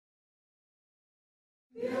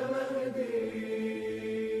اعوذ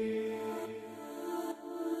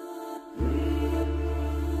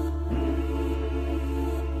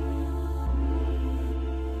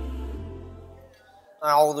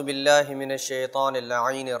باللہ من الشیطان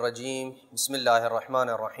اللعین الرجیم بسم اللہ الرحمن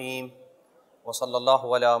الرحیم وصلی اللہ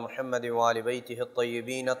علی محمد وآل بیتہ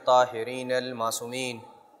الطیبین الطاہرین المعصومین۔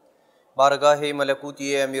 بارگاہ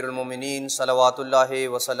ملکوتی امیر المومنین صلوات اللہ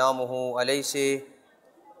وسلامہ علیہ سے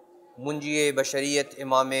منجی بشریت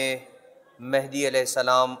امام مہدی علیہ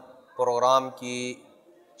السلام پروگرام کی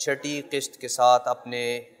چھٹی قسط کے ساتھ اپنے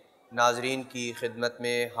ناظرین کی خدمت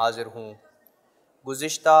میں حاضر ہوں۔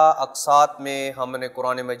 گزشتہ اقساط میں ہم نے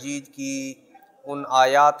قرآن مجید کی ان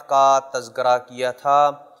آیات کا تذکرہ کیا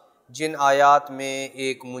تھا جن آیات میں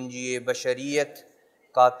ایک منجی بشریت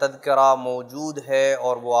کا تذکرہ موجود ہے،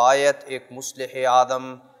 اور وہ آیت ایک مصلح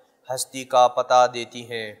آدم ہستی کا پتہ دیتی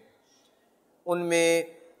ہیں۔ ان میں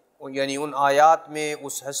ان آیات میں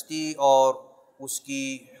اس ہستی اور اس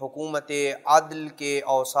کی حکومت عدل کے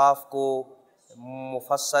اوصاف کو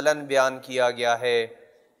مفصلاً بیان کیا گیا ہے۔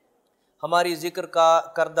 ہماری ذکر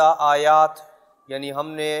کردہ آیات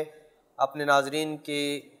ہم نے اپنے ناظرین کی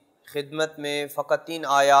خدمت میں فقط 3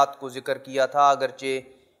 آیات کو ذکر کیا تھا، اگرچہ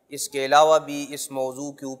اس کے علاوہ بھی اس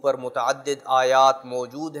موضوع کے اوپر متعدد آیات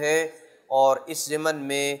موجود ہیں، اور اس ضمن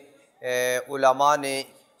میں علماء نے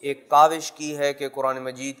ایک کاوش کی ہے کہ قرآن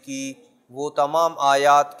مجید کی وہ تمام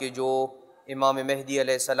آیات کے جو امام مہدی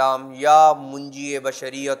علیہ السلام یا منجی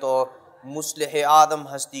بشریت اور مصلح آدم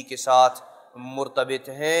ہستی کے ساتھ مرتبط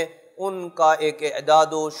ہیں، ان کا ایک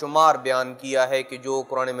اعداد و شمار بیان کیا ہے کہ جو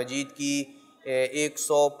قرآن مجید کی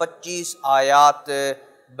 125 آیات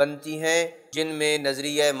بنتی ہیں، جن میں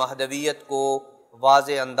نظریہ مہدویت کو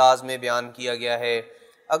واضح انداز میں بیان کیا گیا ہے۔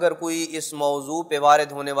 اگر کوئی اس موضوع پہ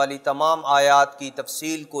وارد ہونے والی تمام آیات کی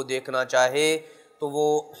تفصیل کو دیکھنا چاہے تو وہ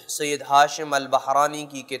سید ہاشم البحرانی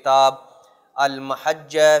کی کتاب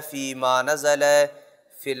المحجہ فی ما نزل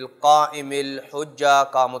فی القائم الحجہ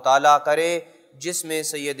کا مطالعہ کرے، جس میں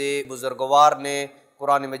سید بزرگوار نے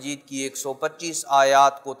قرآن مجید کی 125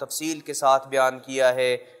 آیات کو تفصیل کے ساتھ بیان کیا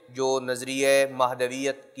ہے جو نظریہ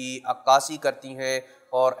مہدویت کی عکاسی کرتی ہیں،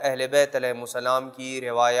 اور اہل بیت علیہ السلام کی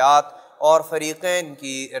روایات اور فریقین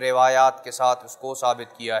کی روایات کے ساتھ اس کو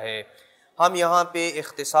ثابت کیا ہے۔ ہم یہاں پہ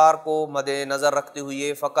اختصار کو مد نظر رکھتے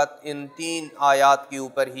ہوئے فقط ان 3 آیات کے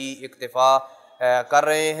اوپر ہی اکتفا کر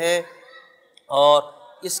رہے ہیں، اور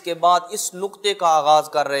اس کے بعد اس نقطے کا آغاز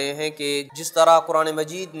کر رہے ہیں کہ جس طرح قرآن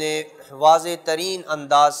مجید نے واضح ترین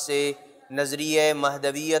انداز سے نظریہ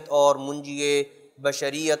مہدویت اور منجی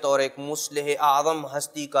بشریت اور ایک مصلح اعظم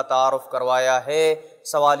ہستی کا تعارف کروایا ہے،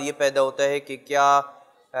 سوال یہ پیدا ہوتا ہے کہ کیا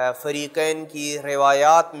فریقین کی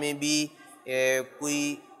روایات میں بھی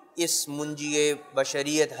کوئی اس منجی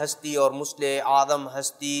بشریت ہستی اور مصلح اعظم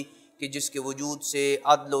ہستی کہ جس کے وجود سے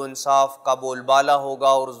عدل و انصاف کا بول بالا ہوگا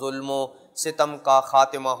اور ظلم و ستم کا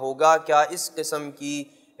خاتمہ ہوگا، کیا اس قسم کی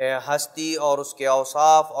ہستی اور اس کے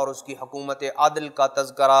اوصاف اور اس کی حکومت عدل کا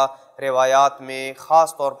تذکرہ روایات میں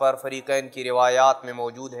خاص طور پر فریقین کی روایات میں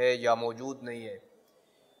موجود ہے یا موجود نہیں ہے؟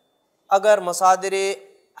 اگر مصادر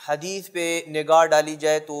حدیث پہ نگاہ ڈالی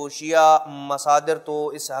جائے تو شیعہ مصادر تو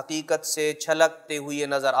اس حقیقت سے چھلکتے ہوئے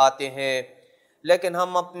نظر آتے ہیں، لیکن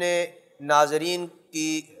ہم اپنے ناظرین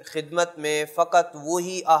کی خدمت میں فقط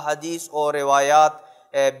وہی احادیث اور روایات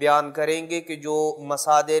بیان کریں گے کہ جو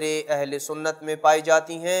مصادر اہل سنت میں پائی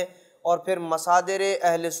جاتی ہیں، اور پھر مصادر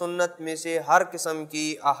اہل سنت میں سے ہر قسم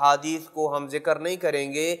کی احادیث کو ہم ذکر نہیں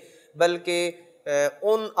کریں گے، بلکہ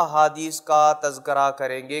ان احادیث کا تذکرہ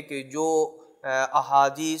کریں گے کہ جو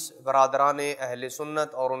احادیث برادران اہل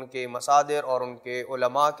سنت اور ان کے مصادر اور ان کے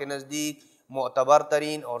علماء کے نزدیک معتبر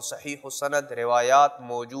ترین اور صحیح السند روایات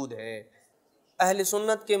موجود ہیں۔ اہل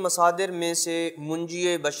سنت کے مصادر میں سے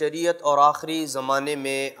منجی بشریت اور آخری زمانے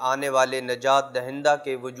میں آنے والے نجات دہندہ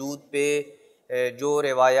کے وجود پہ جو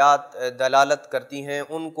روایات دلالت کرتی ہیں،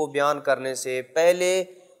 ان کو بیان کرنے سے پہلے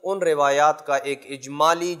ان روایات کا ایک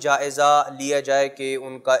اجمالی جائزہ لیا جائے کہ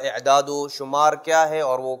ان کا اعداد و شمار کیا ہے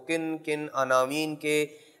اور وہ کن کن عناوین کے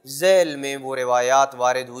ذیل میں وہ روایات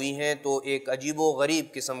وارد ہوئی ہیں، تو ایک عجیب و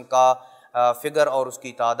غریب قسم کا فگر اور اس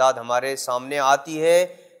کی تعداد ہمارے سامنے آتی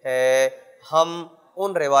ہے۔ ہم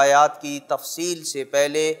ان روایات کی تفصیل سے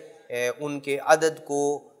پہلے ان کے عدد کو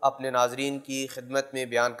اپنے ناظرین کی خدمت میں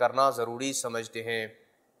بیان کرنا ضروری سمجھتے ہیں۔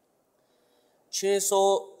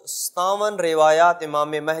 657 روایات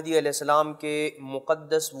امام مہدی علیہ السلام کے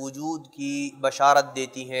مقدس وجود کی بشارت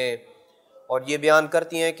دیتی ہیں، اور یہ بیان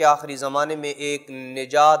کرتی ہیں کہ آخری زمانے میں ایک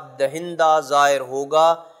نجات دہندہ ظاہر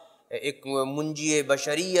ہوگا، ایک منجی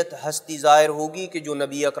بشریت ہستی ظاہر ہوگی کہ جو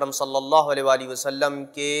نبی اکرم صلی اللہ علیہ وآلہ وسلم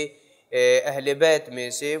کے اہل بیت میں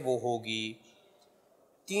سے وہ ہوگی۔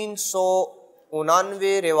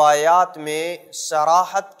 399 روایات میں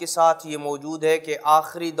صراحت کے ساتھ یہ موجود ہے کہ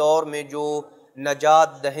آخری دور میں جو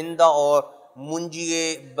نجات دہندہ اور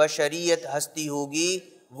منجی بشریت ہستی ہوگی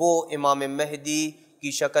وہ امام مہدی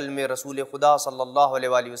کی شکل میں رسول خدا صلی اللہ علیہ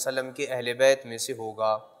وآلہ وسلم کے اہل بیت میں سے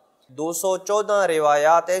ہوگا۔ 214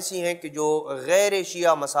 روایات ایسی ہیں کہ جو غیر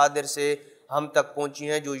شیعہ مصادر سے ہم تک پہنچی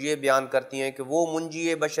ہیں، جو یہ بیان کرتی ہیں کہ وہ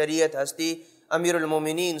منجی بشریت ہستی امیر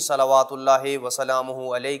المومنین صلوات اللہ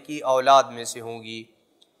وسلامہ علیہ کی اولاد میں سے ہوں گی۔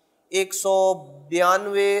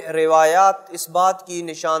 192 روایات اس بات کی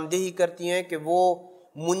نشاندہی کرتی ہیں کہ وہ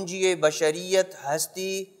منجی بشریت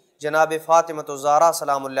ہستی جناب فاطمہ الزہرا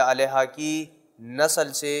سلام اللہ علیہ کی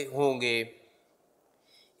نسل سے ہوں گے۔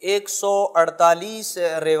 148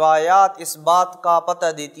 روایات اس بات کا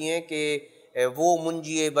پتہ دیتی ہیں کہ وہ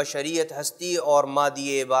منجی بشریت ہستی اور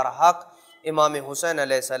مہدی برحق امام حسین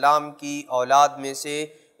علیہ السلام کی اولاد میں سے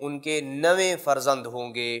ان کے 9 فرزند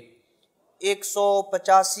ہوں گے۔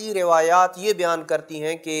 185 روایات یہ بیان کرتی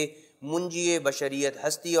ہیں کہ منجی بشریت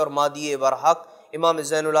ہستی اور مہدی برحق امام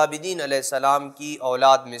زین العابدین علیہ السلام کی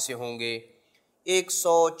اولاد میں سے ہوں گے۔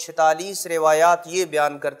 146 روایات یہ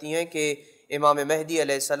بیان کرتی ہیں کہ امام مہدی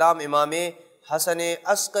علیہ السلام امام حسن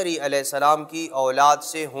عسکری علیہ السلام کی اولاد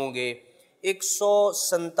سے ہوں گے۔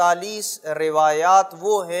 147 روایات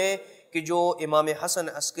وہ ہیں کہ جو امام حسن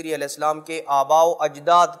عسکری علیہ السلام کے آباء و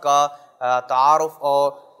اجداد کا تعارف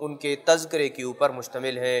اور ان کے تذکرے کے اوپر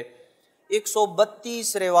مشتمل ہے۔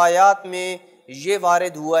 132 روایات میں یہ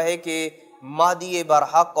وارد ہوا ہے کہ مہدی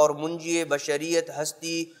برحق اور منجی بشریت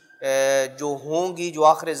ہستی جو ہوں گی، جو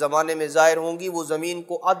آخر زمانے میں ظاہر ہوں گی، وہ زمین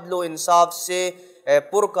کو عدل و انصاف سے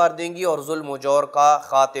پر کر دیں گی اور ظلم و جور کا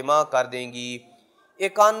خاتمہ کر دیں گی۔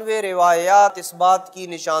 91 روایات اس بات کی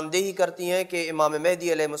نشاندہی کرتی ہیں کہ امام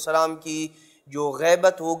مہدی علیہ السلام کی جو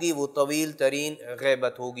غیبت ہوگی وہ طویل ترین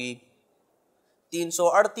غیبت ہوگی۔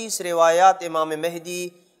 338 روایات امام مہدی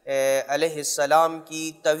علیہ السلام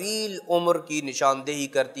کی طویل عمر کی نشاندہی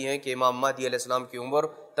کرتی ہیں کہ امام مہدی علیہ السلام کی عمر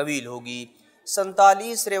طویل ہوگی۔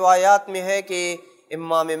 47 روایات میں ہے کہ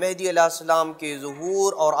امام مہدی علیہ السلام کے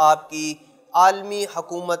ظہور اور آپ کی عالمی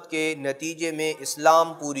حکومت کے نتیجے میں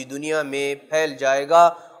اسلام پوری دنیا میں پھیل جائے گا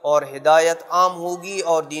اور ہدایت عام ہوگی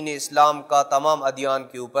اور دین اسلام کا تمام ادیان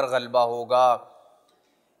کے اوپر غلبہ ہوگا۔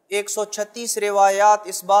 136 روایات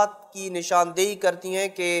اس بات کی نشاندہی کرتی ہیں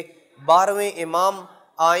کہ 12ویں امام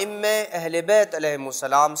ائمہ اہل بیت علیہ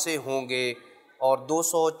السلام سے ہوں گے، اور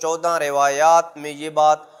 214 روایات میں یہ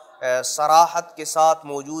بات صراحت کے ساتھ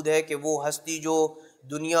موجود ہے کہ وہ ہستی جو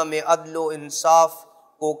دنیا میں عدل و انصاف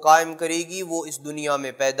کو قائم کرے گی وہ اس دنیا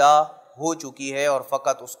میں پیدا ہو چکی ہے اور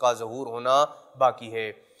فقط اس کا ظہور ہونا باقی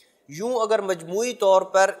ہے۔ یوں اگر مجموعی طور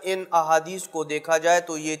پر ان احادیث کو دیکھا جائے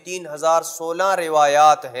تو یہ 3016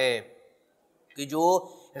 روایات ہیں کہ جو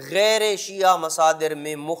غیر شیعہ مصادر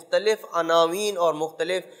میں مختلف عناوین اور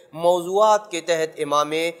مختلف موضوعات کے تحت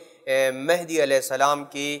امام مہدی علیہ السلام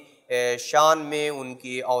کی شان میں، ان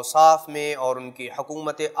کی اوصاف میں اور ان کی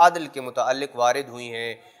حکومت عدل کے متعلق وارد ہوئی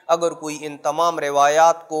ہیں۔ اگر کوئی ان تمام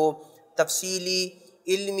روایات کو تفصیلی،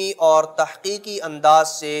 علمی اور تحقیقی انداز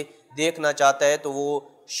سے دیکھنا چاہتا ہے تو وہ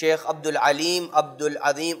شیخ عبدالعلیم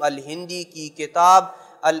عبدالعظیم الہندی کی کتاب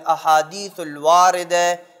الاحادیث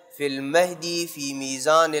الواردہ فی المہدی فی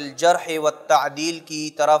میزان الجرح والتعدیل کی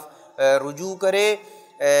طرف رجوع کرے۔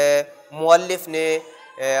 مؤلف نے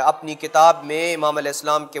اپنی کتاب میں امام علیہ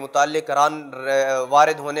السلام کے متعلق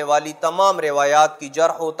وارد ہونے والی تمام روایات کی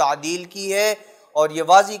جرح و تعدیل کی ہے اور یہ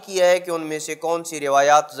واضح کیا ہے کہ ان میں سے کون سی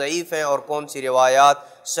روایات ضعیف ہیں اور کون سی روایات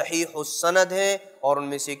صحیح السند ہیں اور ان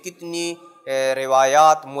میں سے کتنی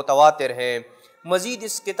روایات متواتر ہیں۔ مزید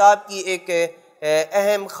اس کتاب کی ایک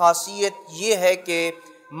اہم خاصیت یہ ہے کہ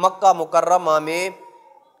مکہ مکرمہ میں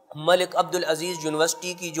ملک عبدالعزیز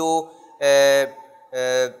یونیورسٹی کی جو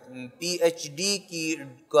پی ایچ ڈی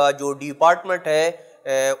کا جو ڈپارٹمنٹ ہے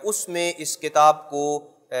اس میں اس کتاب کو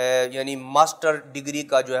یعنی ماسٹر ڈگری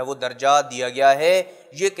کا جو ہے وہ درجہ دیا گیا ہے۔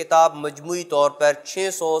 یہ کتاب مجموعی طور پر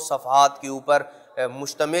 600 صفحات کے اوپر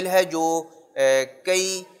مشتمل ہے جو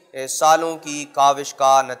کئی سالوں کی کاوش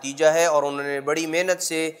کا نتیجہ ہے اور انہوں نے بڑی محنت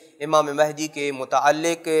سے امام مہدی کے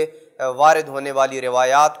متعلق وارد ہونے والی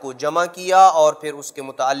روایات کو جمع کیا اور پھر اس کے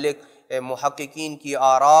متعلق محققین کی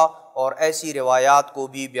آراء اور ایسی روایات کو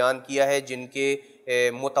بھی بیان کیا ہے جن کے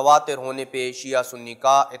متواتر ہونے پہ شیعہ سنی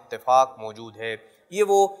کا اتفاق موجود ہے۔ یہ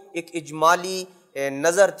وہ ایک اجمالی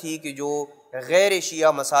نظر تھی کہ جو غیر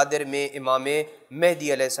شیعہ مصادر میں امام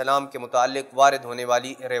مہدی علیہ السلام کے متعلق وارد ہونے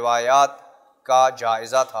والی روایات کا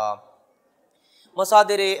جائزہ تھا۔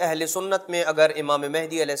 مصادر اہل سنت میں اگر امام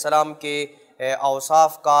مہدی علیہ السلام کے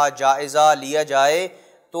اوصاف کا جائزہ لیا جائے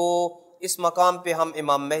تو اس مقام پہ ہم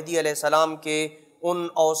امام مہدی علیہ السلام کے ان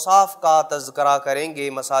اوصاف کا تذکرہ کریں گے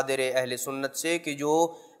مصادر اہل سنت سے کہ جو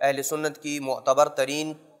اہل سنت کی معتبر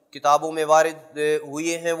ترین کتابوں میں وارد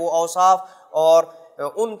ہوئے ہیں وہ اوصاف، اور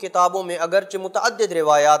ان کتابوں میں اگرچہ متعدد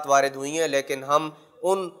روایات وارد ہوئی ہیں لیکن ہم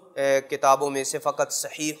ان کتابوں میں سے فقط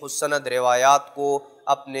صحیح السند روایات کو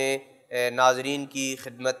اپنے ناظرین کی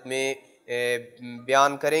خدمت میں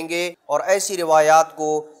بیان کریں گے، اور ایسی روایات کو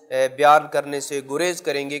بیان کرنے سے گریز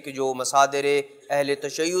کریں گے کہ جو مصادر اہل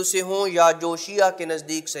تشیع سے ہوں یا جو شیعہ کے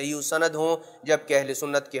نزدیک صحیح السند ہوں جبکہ اہل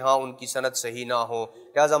سنت کے ہاں ان کی سند صحیح نہ ہو۔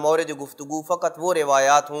 لہذا مورد گفتگو فقط وہ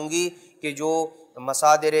روایات ہوں گی کہ جو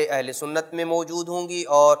مصادر اہل سنت میں موجود ہوں گی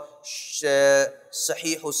اور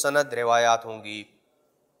صحیح السند روایات ہوں گی۔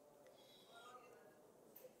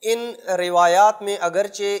 ان روایات میں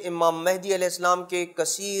اگرچہ امام مہدی علیہ السلام کے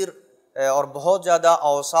کثیر اور بہت زیادہ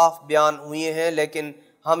اوصاف بیان ہوئے ہیں لیکن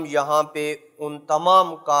ہم یہاں پہ ان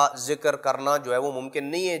تمام کا ذکر کرنا جو ہے وہ ممکن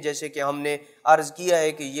نہیں ہے، جیسے کہ ہم نے عرض کیا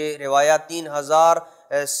ہے کہ یہ روایات 3000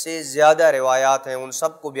 سے زیادہ روایات ہیں، ان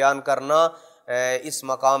سب کو بیان کرنا اس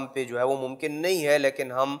مقام پہ جو ہے وہ ممکن نہیں ہے،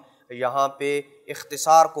 لیکن ہم یہاں پہ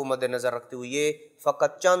اختصار کو مد نظر رکھتے ہوئے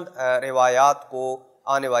فقط چند روایات کو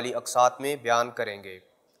آنے والی اقساط میں بیان کریں گے۔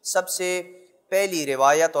 سب سے پہلی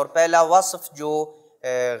روایت اور پہلا وصف جو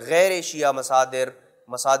غیر شیعہ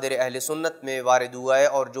مصادر اہل سنت میں وارد ہوا ہے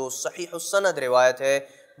اور جو صحیح السند روایت ہے،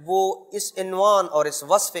 وہ اس عنوان اور اس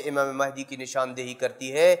وصف امام مہدی کی نشاندہی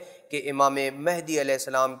کرتی ہے کہ امام مہدی علیہ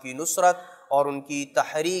السلام کی نصرت اور ان کی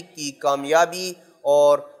تحریک کی کامیابی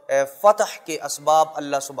اور فتح کے اسباب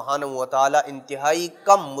اللہ سبحانہ و تعالی انتہائی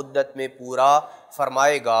کم مدت میں پورا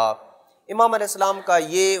فرمائے گا۔ امام علیہ السلام کا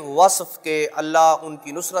یہ وصف کہ اللہ ان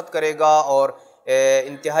کی نصرت کرے گا اور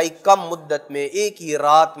انتہائی کم مدت میں ایک ہی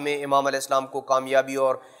رات میں امام علیہ السلام کو کامیابی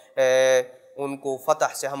اور ان کو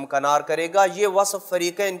فتح سے ہمکنار کرے گا، یہ وصف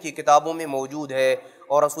فریقین کی کتابوں میں موجود ہے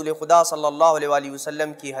اور رسول خدا صلی اللہ علیہ وآلہ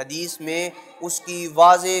وسلم کی حدیث میں اس کی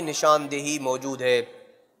واضح نشاندہی موجود ہے۔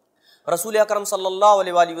 رسول اکرم صلی اللہ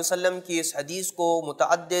علیہ وآلہ وسلم کی اس حدیث کو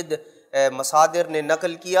متعدد مصادر نے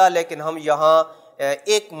نقل کیا، لیکن ہم یہاں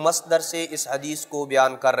ایک مصدر سے اس حدیث کو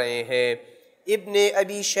بیان کر رہے ہیں۔ ابن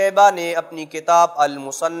ابی شیبہ نے اپنی کتاب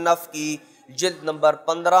المصنف کی جلد نمبر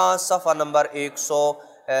 15 صفحہ نمبر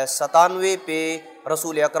 197 پہ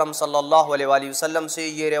رسول اکرم صلی اللہ علیہ وآلہ وسلم سے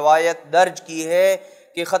یہ روایت درج کی ہے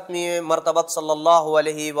کہ ختم مرتبت صلی اللہ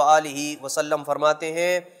علیہ وآلہ وسلم فرماتے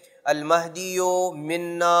ہیں: المہدی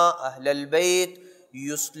منا اہل البیت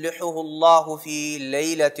یصلحہ اللہ فی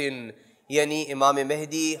لیلۃ، یعنی امام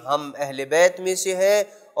مہدی ہم اہل بیت میں سے ہے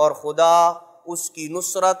اور خدا اس کی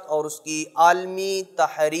نصرت اور اس کی عالمی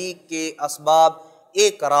تحریک کے اسباب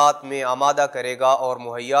ایک رات میں آمادہ کرے گا اور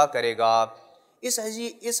مہیا کرے گا۔ اس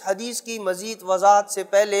حدیث کی مزید وضاحت سے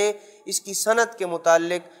پہلے اس کی سند کے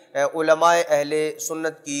متعلق علماء اہل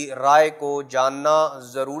سنت کی رائے کو جاننا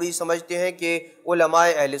ضروری سمجھتے ہیں کہ علماء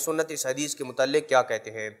اہل سنت اس حدیث کے متعلق کیا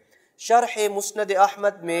کہتے ہیں۔ شرح مسند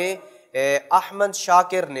احمد میں احمد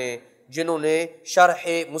شاکر نے، جنہوں نے شرح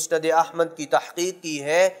مسند احمد کی تحقیق کی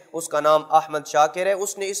ہے، اس کا نام احمد شاکر ہے،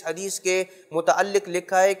 اس نے اس حدیث کے متعلق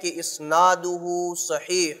لکھا ہے کہ اسنادہ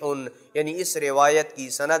صحیح، یعنی اس روایت کی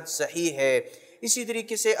سند صحیح ہے۔ اسی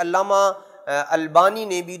طریقے سے علامہ البانی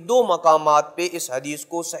نے بھی 2 مقامات پہ اس حدیث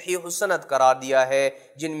کو صحیح السند قرار دیا ہے،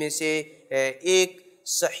 جن میں سے ایک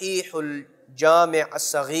صحیح الجامع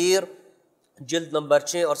الصغیر جلد نمبر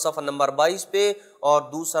 6 اور صفحہ نمبر 22 پہ، اور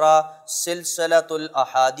دوسرا سلسلۃ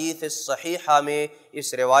الاحادیث الصحیحہ میں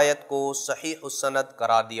اس روایت کو صحیح السند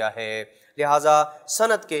قرار دیا ہے۔ لہٰذا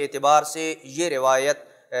سند کے اعتبار سے یہ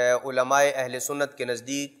روایت علماء اہل سنت کے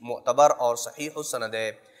نزدیک معتبر اور صحیح السند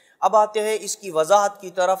ہے۔ اب آتے ہیں اس کی وضاحت کی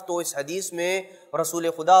طرف، تو اس حدیث میں رسول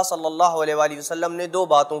خدا صلی اللہ علیہ وآلہ وسلم نے 2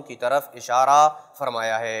 باتوں کی طرف اشارہ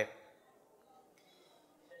فرمایا ہے۔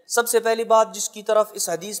 سب سے پہلی بات جس کی طرف اس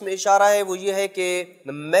حدیث میں اشارہ ہے وہ یہ ہے کہ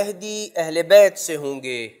مہدی اہل بیت سے ہوں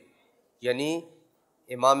گے، یعنی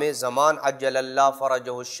امام زمان عجل اللہ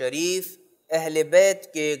فرجہ الشریف اہل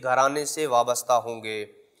بیت کے گھرانے سے وابستہ ہوں گے۔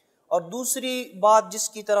 اور دوسری بات جس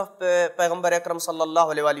کی طرف پیغمبر اکرم صلی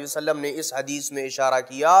اللہ علیہ وآلہ وسلم نے اس حدیث میں اشارہ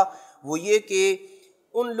کیا وہ یہ کہ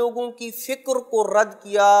ان لوگوں کی فکر کو رد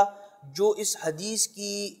کیا جو اس حدیث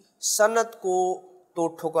کی سند کو تو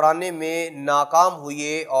ٹھکرانے میں ناکام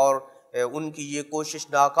ہوئے اور ان کی یہ کوشش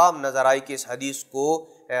ناکام نظر آئی کہ اس حدیث کو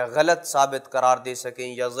غلط ثابت قرار دے سکیں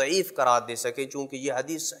یا ضعیف قرار دے سکیں، چونکہ یہ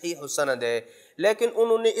حدیث صحیح السند ہے، لیکن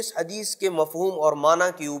انہوں نے اس حدیث کے مفہوم اور معنی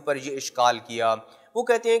کے اوپر یہ اشکال کیا۔ وہ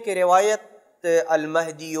کہتے ہیں کہ روایت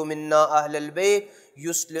المہدی منا اہل البیت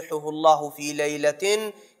یصلحہ اللہ فی لیلۃ،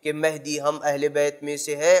 کہ مہدی ہم اہل بیت میں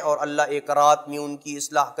سے ہے اور اللہ ایک رات میں ان کی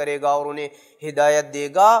اصلاح کرے گا اور انہیں ہدایت دے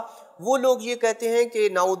گا، وہ لوگ یہ کہتے ہیں کہ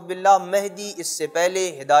نعوذ باللہ مہدی اس سے پہلے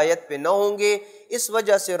ہدایت پہ نہ ہوں گے، اس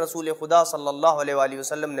وجہ سے رسول خدا صلی اللہ علیہ وآلہ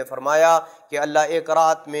وسلم نے فرمایا کہ اللہ ایک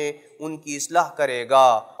رات میں ان کی اصلاح کرے گا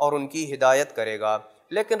اور ان کی ہدایت کرے گا۔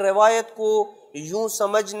 لیکن روایت کو یوں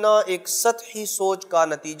سمجھنا ایک سطحی سوچ کا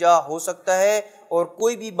نتیجہ ہو سکتا ہے، اور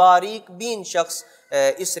کوئی بھی باریک بین شخص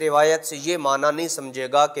اس روایت سے یہ معنی نہیں سمجھے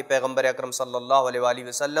گا کہ پیغمبر اکرم صلی اللہ علیہ وآلہ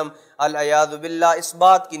وسلم العیاذ باللہ اس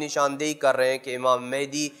بات کی نشاندہی کر رہے ہیں کہ امام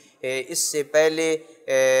مہدی اس سے پہلے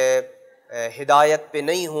ہدایت پہ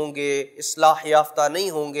نہیں ہوں گے، اصلاح یافتہ نہیں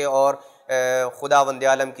ہوں گے، اور خداوند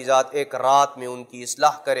عالم کی ذات ایک رات میں ان کی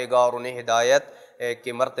اصلاح کرے گا اور انہیں ہدایت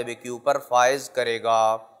کے مرتبے کے اوپر فائز کرے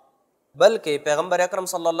گا۔ بلکہ پیغمبر اکرم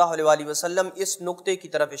صلی اللہ علیہ وآلہ وسلم اس نقطے کی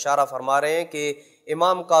طرف اشارہ فرما رہے ہیں کہ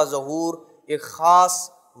امام کا ظہور ایک خاص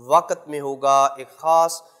وقت میں ہوگا، ایک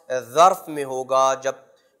خاص ظرف میں ہوگا، جب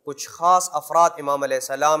کچھ خاص افراد امام علیہ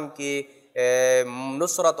السلام کے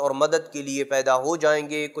نصرت اور مدد کے لیے پیدا ہو جائیں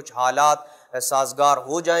گے، کچھ حالات سازگار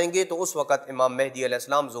ہو جائیں گے، تو اس وقت امام مہدی علیہ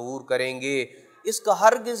السلام ظہور کریں گے۔ اس کا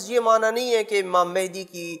ہرگز یہ معنی نہیں ہے کہ امام مہدی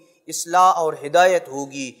کی اصلاح اور ہدایت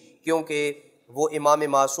ہوگی، کیونکہ وہ امام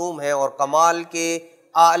معصوم ہیں اور کمال کے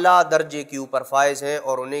اعلیٰ درجے کے اوپر فائز ہیں،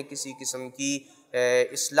 اور انہیں کسی قسم کی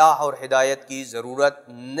اصلاح اور ہدایت کی ضرورت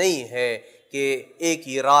نہیں ہے کہ ایک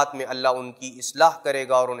ہی رات میں اللہ ان کی اصلاح کرے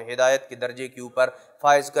گا اور انہیں ہدایت کے درجے کے اوپر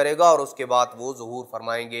فائز کرے گا اور اس کے بعد وہ ظہور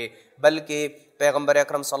فرمائیں گے۔ بلکہ پیغمبر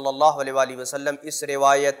اکرم صلی اللہ علیہ وآلہ وسلم اس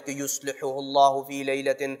روایت کہ یصلحہ اللہ فی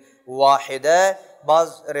لیلۃ واحدہ، بعض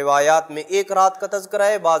روایات میں ایک رات کا تذکرہ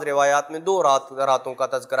ہے، بعض روایات میں 2 راتوں کا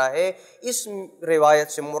تذکرہ ہے۔ اس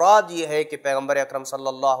روایت سے مراد یہ ہے کہ پیغمبر اکرم صلی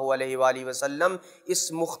اللہ علیہ وآلہ وسلم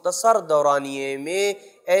اس مختصر دورانیے میں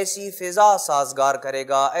ایسی فضا سازگار کرے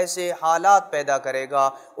گا، ایسے حالات پیدا کرے گا،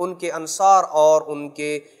 ان کے انصار اور ان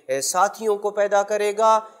کے ساتھیوں کو پیدا کرے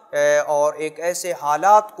گا، اور ایک ایسے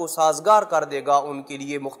حالات کو سازگار کر دے گا ان کے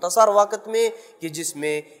لیے مختصر وقت میں کہ جس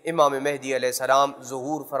میں امام مہدی علیہ السلام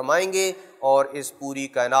ظہور فرمائیں گے اور اس پوری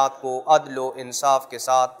کائنات کو عدل و انصاف کے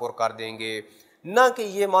ساتھ پر کر دیں گے۔ نہ کہ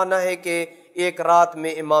یہ معنی ہے کہ ایک رات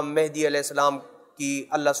میں امام مہدی علیہ السلام کی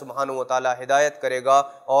اللہ سبحانہ و تعالی ہدایت کرے گا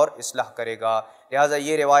اور اصلاح کرے گا۔ لہٰذا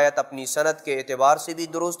یہ روایت اپنی سند کے اعتبار سے بھی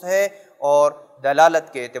درست ہے اور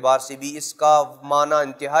دلالت کے اعتبار سے بھی اس کا معنی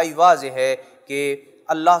انتہائی واضح ہے کہ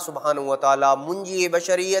اللہ سبحانہ و تعالی منجی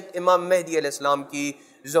بشریت امام مہدی علیہ السلام کی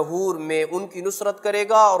ظہور میں ان کی نصرت کرے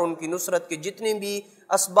گا، اور ان کی نصرت کے جتنے بھی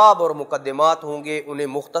اسباب اور مقدمات ہوں گے انہیں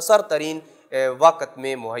مختصر ترین وقت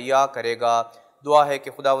میں مہیا کرے گا۔ دعا ہے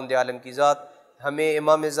کہ خداوند عالم کی ذات ہمیں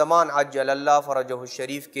امام زمان عجل اللہ فرجہ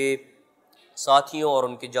الشریف کے ساتھیوں اور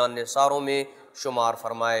ان کے جان نثاروں میں شمار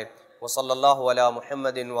فرمائے۔ وصلی اللہ علی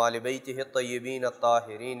محمد وآل بیتہ الطیبین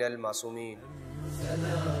الطاہرین المعصومین۔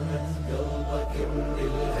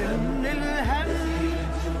 من الهم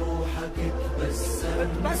جروحك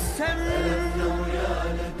تبسم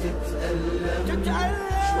ويانا تتألم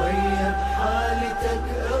شوية بحالتك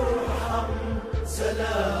ارحم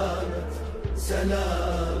سلامة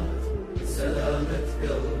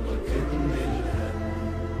قلبك